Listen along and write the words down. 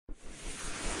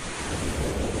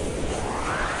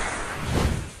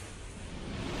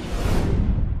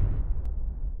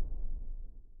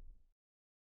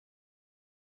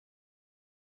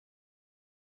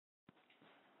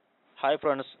Hi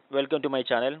friends, welcome to my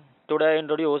channel. Today I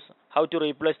introduce how to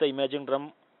replace the imaging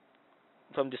drum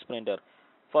from this printer.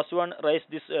 First one, raise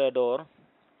this door.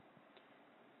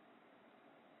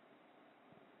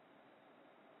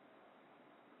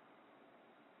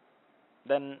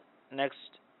 Then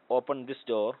next, open this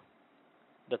door.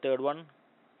 The third one,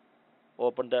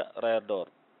 open the rear door.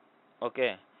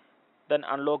 Okay. Then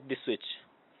unlock this switch,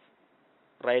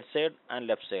 right side and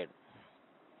left side.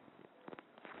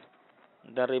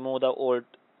 Then remove the old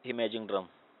imaging drum.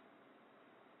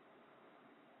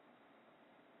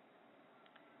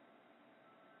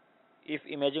 If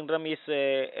imaging drum is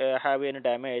have any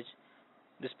damage,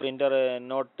 this printer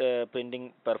not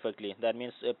printing perfectly. That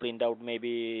means printout may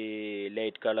be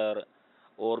light color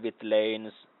or with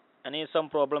lines. Any some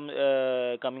problem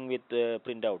coming with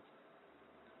printout.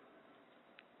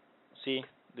 See,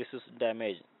 this is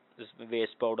damage. This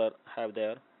waste powder have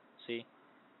there. See.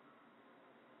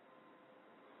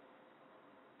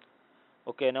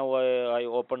 Okay, now I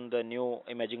open the new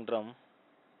imaging drum.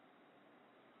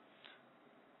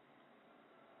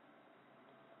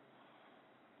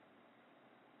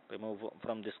 Remove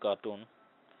from this cartoon.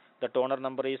 The toner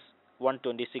number is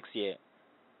 126A.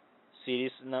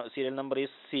 Serial number is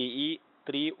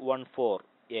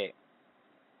CE314A.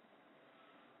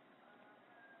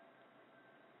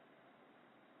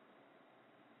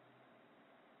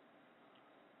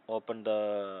 Open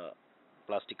the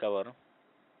plastic cover.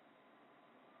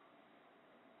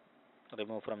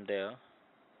 Remove from there.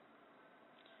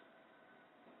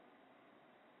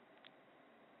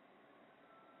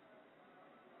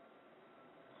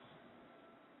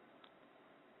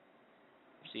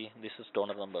 See, this is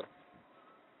toner number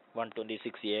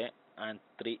 126A and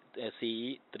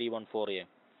CE314A.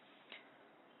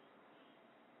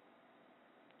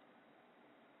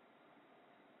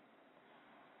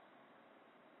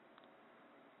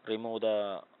 Remove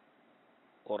the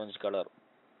orange color.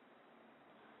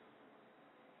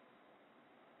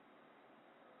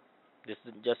 This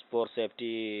is just for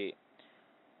safety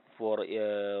for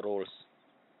rolls.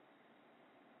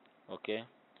 Okay.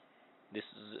 This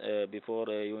is before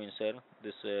you insert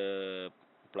this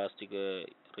plastic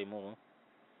remove.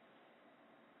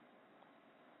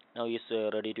 Now is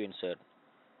ready to insert.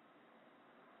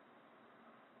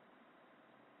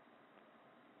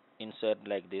 Insert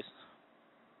like this.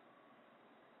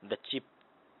 The chip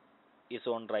is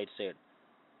on right side.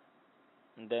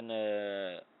 Then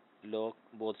lock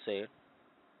both sides.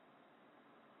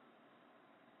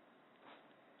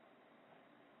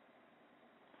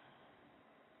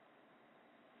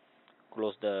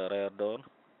 Close the rear door.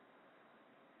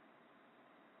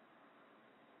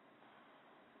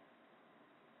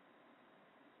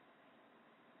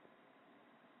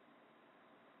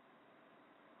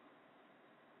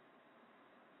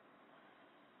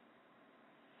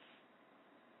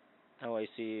 Now I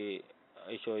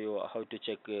show you how to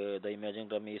check the imaging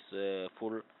drum is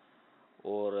full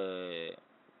or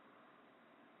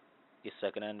is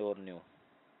second hand or new.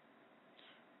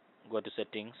 Go to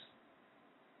settings.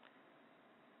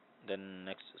 Then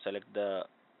next select the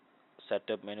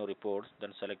setup menu reports.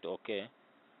 Then select OK.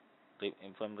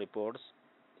 From reports,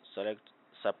 select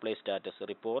supply status.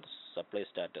 Reports supply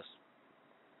status.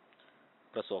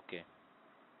 Press OK.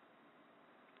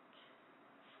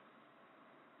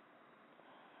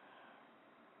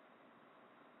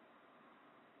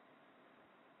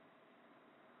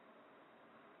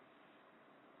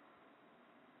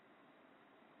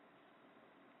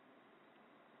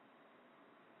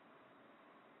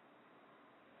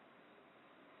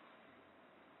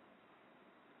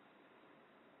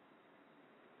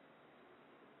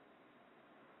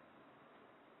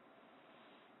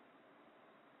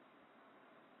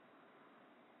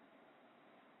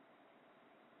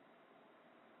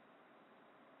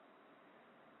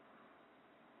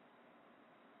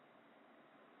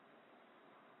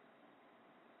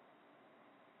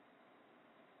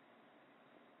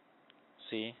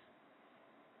 See,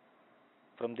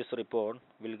 from this report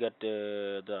we'll get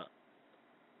the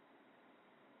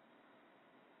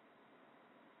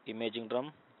imaging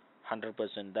drum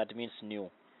 100%. That means new.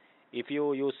 If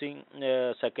you using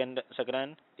second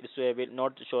hand, it's will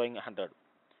not showing 100.